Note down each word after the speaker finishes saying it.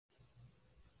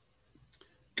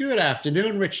Good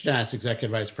afternoon, Rich Nass, Executive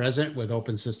Vice President with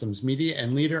Open Systems Media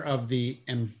and leader of the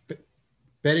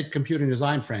Embedded Computing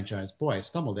Design franchise. Boy, I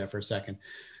stumbled there for a second.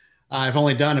 I've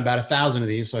only done about 1,000 of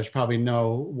these, so I should probably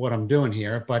know what I'm doing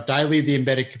here. But I lead the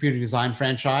Embedded Computing Design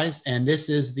franchise, and this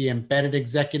is the Embedded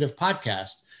Executive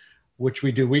Podcast, which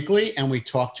we do weekly, and we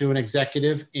talk to an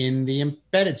executive in the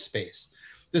embedded space.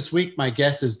 This week, my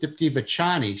guest is Dipti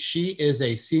Vachani. She is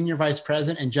a Senior Vice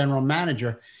President and General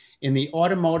Manager in the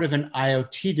Automotive and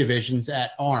IoT divisions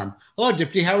at ARM. Hello,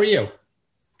 Dipti. How are you?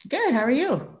 Good. How are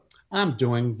you? I'm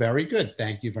doing very good.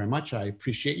 Thank you very much. I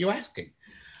appreciate you asking.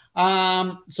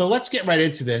 So let's get right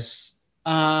into this.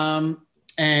 And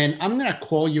I'm going to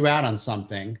call you out on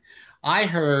something. I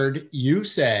heard you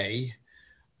say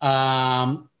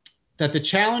that the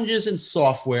challenges in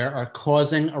software are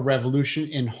causing a revolution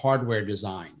in hardware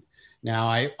design. Now,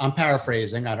 I'm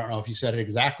paraphrasing. I don't know if you said it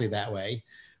exactly that way.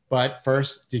 But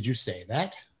first, did you say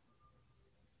that?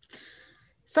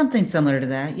 Something similar to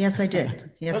that. Yes, I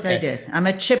did. Yes, okay. I did. I'm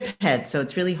a chip head, so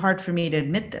it's really hard for me to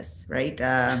admit this, right?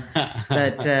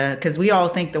 But because we all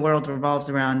think the world revolves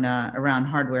around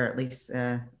hardware, at least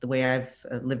the way I've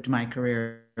lived my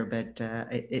career. But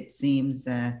it seems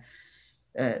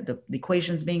the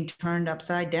equation's being turned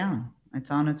upside down. It's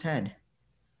on its head.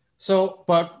 So,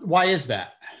 but why is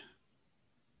that?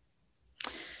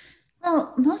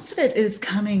 Well, most of it is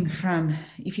coming from,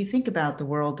 if you think about the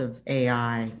world of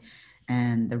AI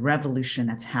and the revolution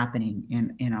that's happening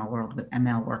in our world with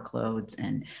ML workloads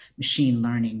and machine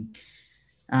learning,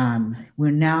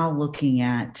 we're now looking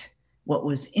at what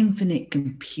was infinite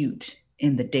compute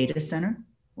in the data center,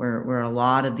 where a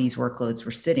lot of these workloads were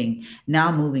sitting,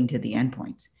 now moving to the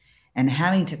endpoints and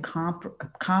having to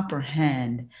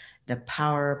comprehend the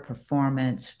power,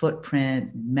 performance,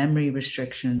 footprint, memory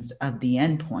restrictions of the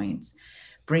endpoints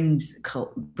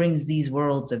brings these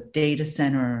worlds of data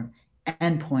center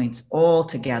endpoints all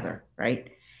together,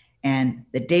 right? And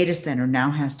the data center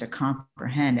now has to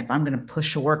comprehend, if I'm going to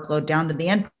push a workload down to the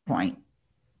endpoint,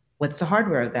 what's the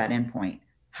hardware of that endpoint?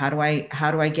 How do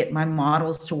I get my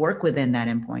models to work within that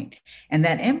endpoint? And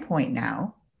that endpoint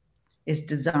now is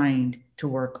designed to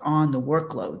work on the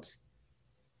workloads.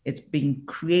 It's being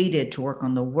created to work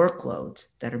on the workloads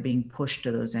that are being pushed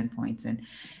to those endpoints.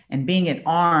 And being at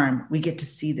ARM, we get to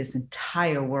see this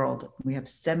entire world. We have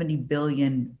 70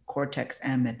 billion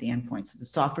Cortex-M at the endpoint. So the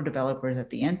software developers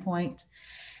at the endpoint.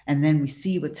 And then we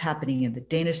see what's happening in the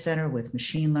data center with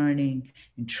machine learning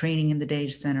and training in the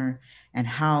data center, and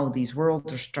how these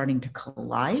worlds are starting to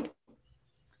collide,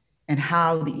 and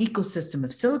how the ecosystem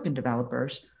of silicon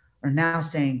developers are now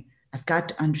saying, I've got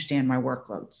to understand my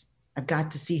workloads. I've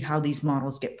got to see how these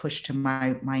models get pushed to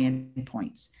my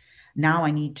endpoints. Now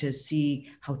I need to see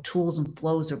how tools and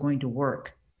flows are going to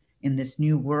work in this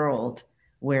new world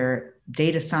where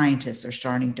data scientists are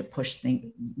starting to push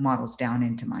models down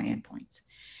into my endpoints.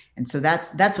 And so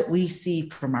that's what we see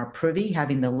from our privy,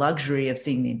 having the luxury of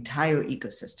seeing the entire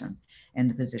ecosystem and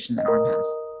the position that ARM has.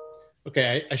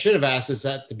 Okay, I should have asked this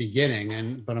at the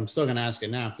beginning, but I'm still going to ask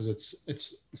it now because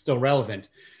it's still relevant.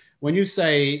 When you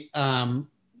say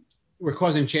we're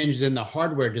causing changes in the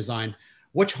hardware design,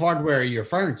 which hardware are you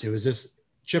referring to? Is this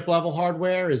chip level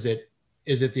hardware? Is it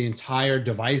the entire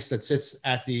device that sits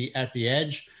at the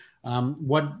edge?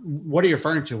 What are you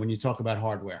referring to when you talk about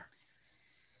hardware?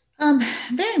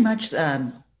 Very much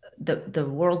the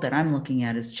world that I'm looking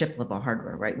at is chip level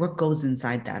hardware, right? What goes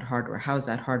inside that hardware? How is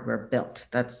that hardware built?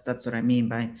 That's what I mean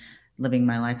by living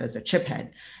my life as a chip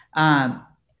head.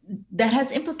 That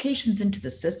has implications into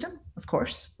the system, of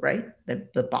course, right?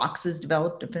 The box is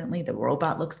developed differently. The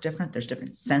robot looks different. There's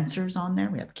different sensors on there.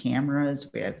 We have cameras,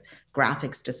 we have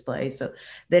graphics displays. So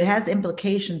that has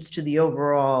implications to the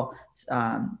overall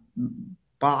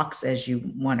box, as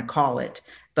you want to call it.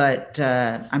 But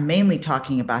I'm mainly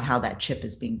talking about how that chip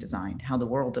is being designed, how the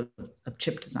world of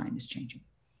chip design is changing.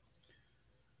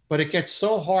 But it gets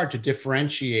so hard to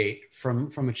differentiate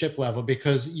from a chip level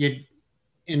because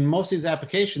in most of these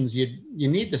applications, you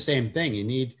need the same thing. You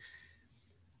need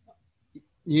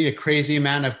a crazy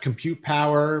amount of compute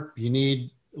power. You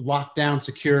need lockdown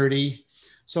security.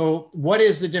 So what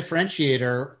is the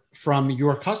differentiator from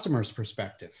your customer's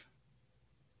perspective?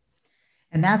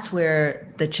 And that's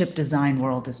where the chip design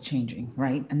world is changing,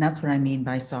 right? And that's what I mean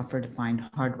by software-defined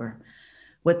hardware.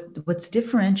 What's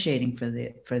differentiating for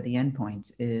the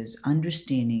endpoints is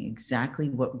understanding exactly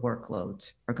what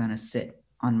workloads are going to sit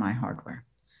on my hardware.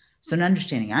 So an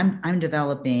understanding, I'm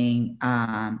developing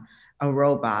a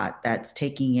robot that's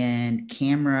taking in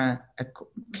a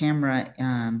camera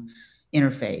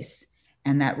interface,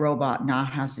 and that robot now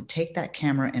has to take that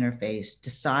camera interface,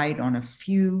 decide on a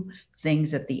few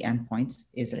things at the endpoints.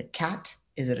 Is it a cat?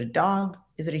 Is it a dog?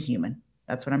 Is it a human?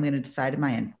 That's what I'm going to decide in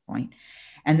my endpoint.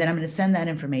 And then I'm going to send that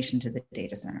information to the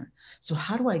data center. So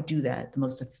how do I do that the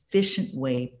most efficient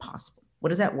way possible?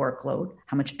 What is that workload?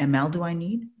 How much ML do I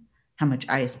need? How much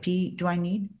ISP do I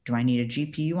need? Do I need a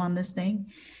GPU on this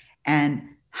thing?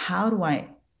 And how do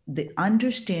the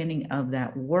understanding of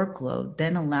that workload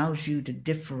then allows you to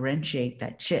differentiate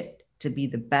that chip to be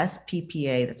the best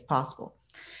PPA that's possible.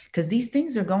 Because these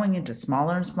things are going into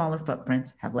smaller and smaller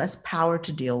footprints, have less power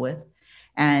to deal with.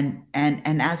 And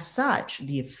as such,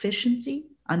 the efficiency,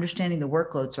 understanding the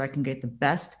workload so I can get the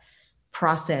best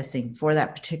processing for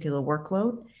that particular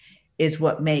workload is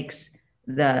what makes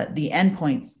the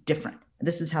endpoints different.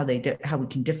 This is how how we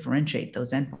can differentiate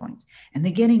those endpoints. And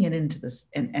they're getting it into this,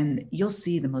 and you'll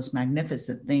see the most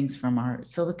magnificent things from our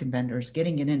silicon vendors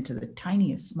getting it into the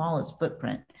tiniest, smallest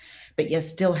footprint, but yet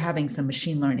still having some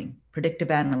machine learning, predictive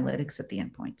analytics at the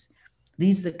endpoints.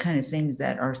 These are the kind of things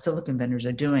that our silicon vendors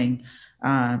are doing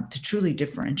to truly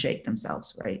differentiate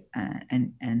themselves, right?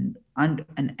 And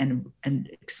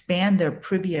expand their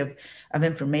privy of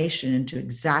information into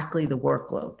exactly the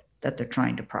workload that they're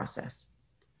trying to process.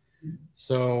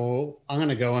 So I'm going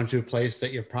to go into a place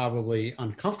that you're probably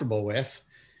uncomfortable with.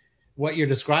 What you're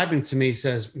describing to me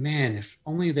says, man, if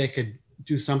only they could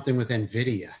do something with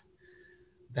NVIDIA,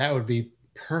 that would be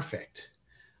perfect.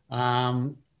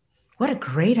 What a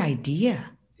great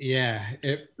idea. Yeah,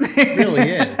 it really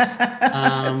is.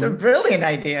 It's a brilliant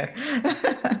idea.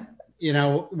 You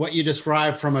know, what you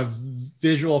described from a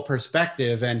visual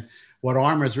perspective and what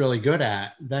Armor is really good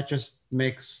at, that just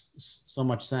makes so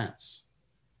much sense.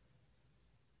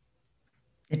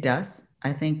 It does.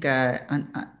 I think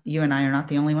you and I are not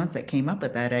the only ones that came up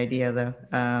with that idea,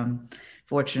 though.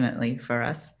 Fortunately for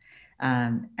us,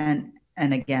 and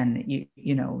again,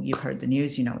 you know, you've heard the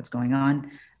news. You know what's going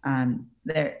on.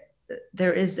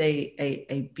 There is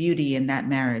a beauty in that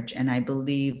marriage, and I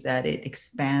believe that it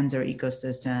expands our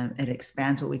ecosystem. It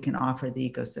expands what we can offer the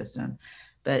ecosystem.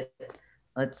 But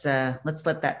let's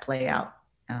let that play out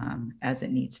as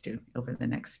it needs to over the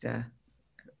next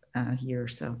year or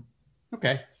so.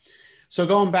 Okay. So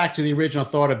going back to the original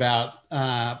thought about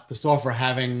the software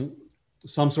having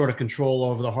some sort of control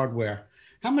over the hardware,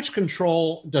 how much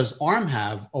control does ARM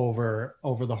have over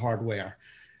the hardware?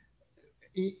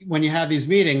 When you have these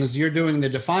meetings, you're doing the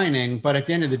defining, but at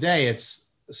the end of the day, it's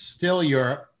still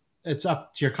it's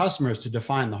up to your customers to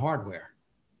define the hardware.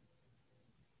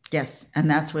 Yes, and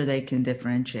that's where they can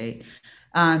differentiate.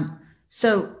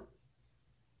 So,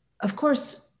 of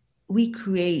course, we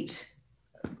create.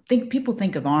 People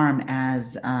think of ARM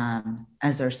as the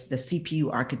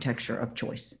CPU architecture of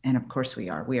choice, and of course we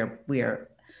are. We are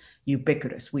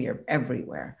ubiquitous. We are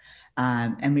everywhere,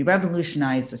 and we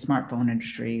revolutionized the smartphone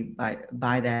industry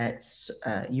by that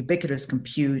ubiquitous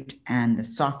compute and the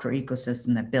software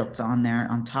ecosystem that built on there.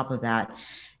 On top of that,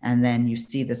 and then you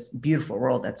see this beautiful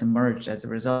world that's emerged as a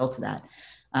result of that.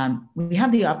 We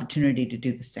have the opportunity to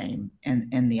do the same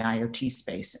in the IoT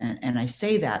space. And I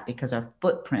say that because our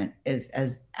footprint is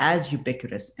as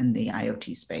ubiquitous in the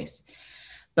IoT space.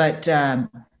 But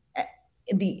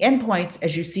the endpoints,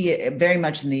 as you see it very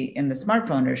much in the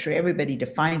smartphone industry, everybody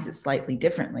defines it slightly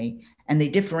differently. And they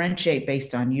differentiate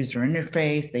based on user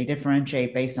interface. They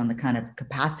differentiate based on the kind of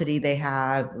capacity they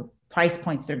have, price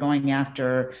points they're going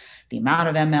after, the amount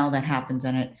of ML that happens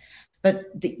in it.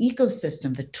 But the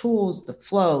ecosystem, the tools, the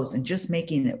flows, and just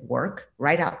making it work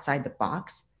right outside the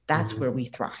box, that's where we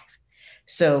thrive.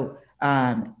 So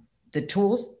the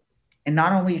tools, and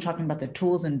not only are you talking about the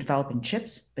tools in developing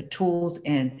chips, but tools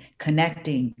in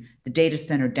connecting the data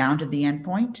center down to the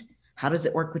endpoint. How does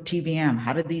it work with TVM?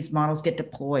 How do these models get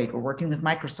deployed? We're working with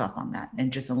Microsoft on that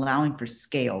and just allowing for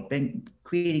scale,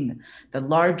 creating the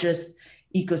largest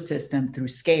ecosystem through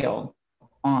scale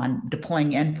on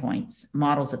deploying endpoints,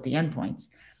 models at the endpoints.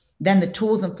 Then the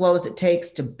tools and flows it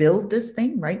takes to build this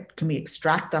thing, right? Can we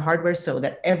extract the hardware so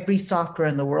that every software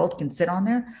in the world can sit on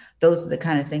there? Those are the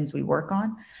kind of things we work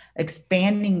on.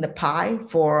 Expanding the pie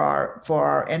for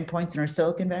our endpoints and our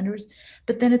silicon vendors.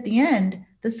 But then at the end,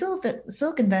 the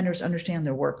silicon vendors understand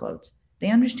their workloads. They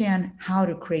understand how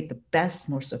to create the best,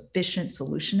 most efficient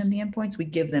solution in the endpoints. We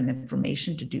give them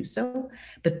information to do so,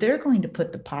 but they're going to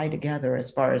put the pie together as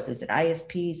far as, is it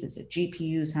ISPs, is it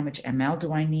GPUs, how much ML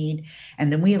do I need?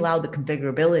 And then we allow the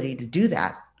configurability to do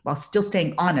that while still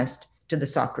staying honest to the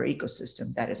software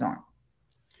ecosystem that is ARM.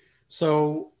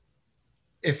 So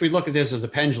if we look at this as a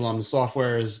pendulum, the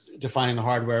software is defining the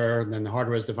hardware, and then the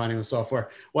hardware is defining the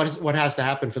software. What has to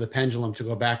happen for the pendulum to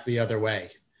go back the other way,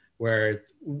 where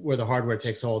the hardware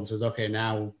takes hold and says, okay,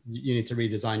 now you need to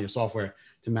redesign your software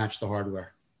to match the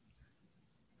hardware?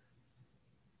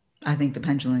 I think the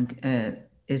pendulum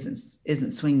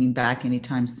isn't swinging back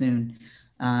anytime soon.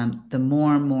 The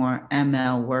more and more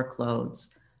ML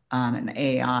workloads and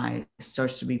AI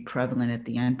starts to be prevalent at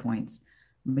the endpoints,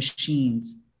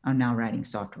 machines are now writing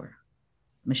software.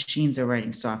 Machines are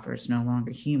writing software. It's no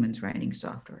longer humans writing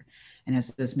software. And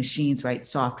as those machines write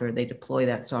software, they deploy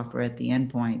that software at the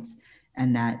endpoints,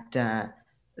 and that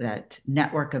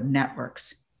network of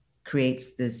networks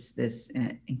creates this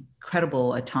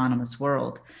incredible autonomous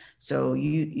world. So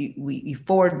you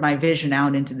forward my vision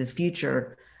out into the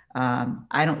future.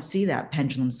 I don't see that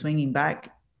pendulum swinging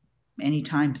back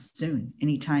anytime soon,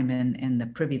 anytime in the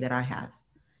privy that I have.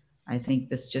 I think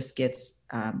this just gets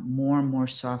more and more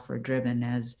software driven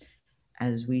as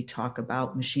we talk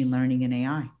about machine learning and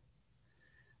AI.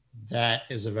 That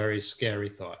is a very scary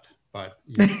thought, but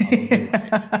you're probably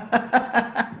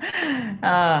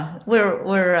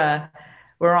right.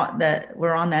 We're on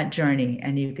that journey,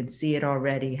 and you can see it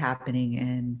already happening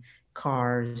in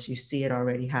cars. You see it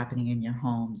already happening in your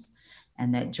homes,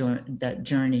 and that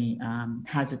journey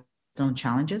has its own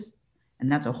challenges.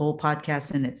 And that's a whole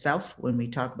podcast in itself when we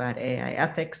talk about AI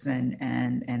ethics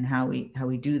and how we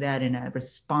do that in a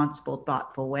responsible,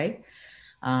 thoughtful way.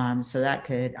 So that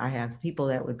I have people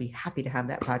that would be happy to have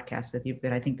that podcast with you,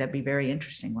 but I think that'd be a very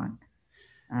interesting one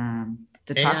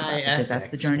to talk about, because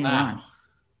that's the journey we're on.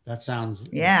 That sounds.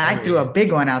 Yeah, I threw a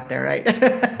big one out there, right?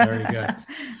 Very good.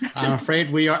 I'm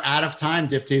afraid we are out of time,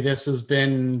 Dipti. This has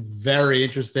been very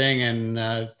interesting, and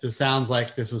this sounds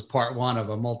like this is part one of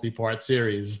a multi-part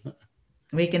series.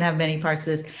 We can have many parts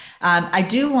of this. I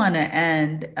do want to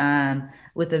end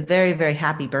with a very, very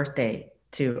happy birthday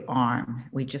to ARM.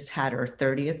 We just had our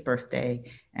 30th birthday,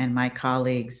 and my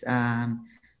colleagues, it's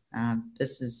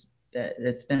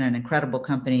been an incredible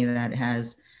company that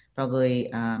has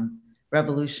probably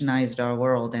revolutionized our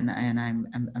world, and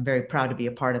I'm very proud to be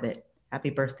a part of it. Happy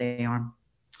birthday, ARM.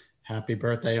 Happy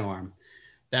birthday, ARM.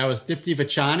 That was Dipti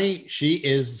Vachhani. She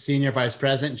is Senior Vice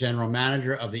President, General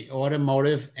Manager of the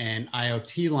Automotive and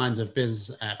IoT lines of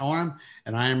business at ARM.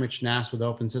 And I am Rich Nass with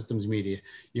Open Systems Media.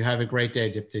 You have a great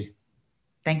day, Dipti.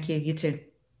 Thank you. You too.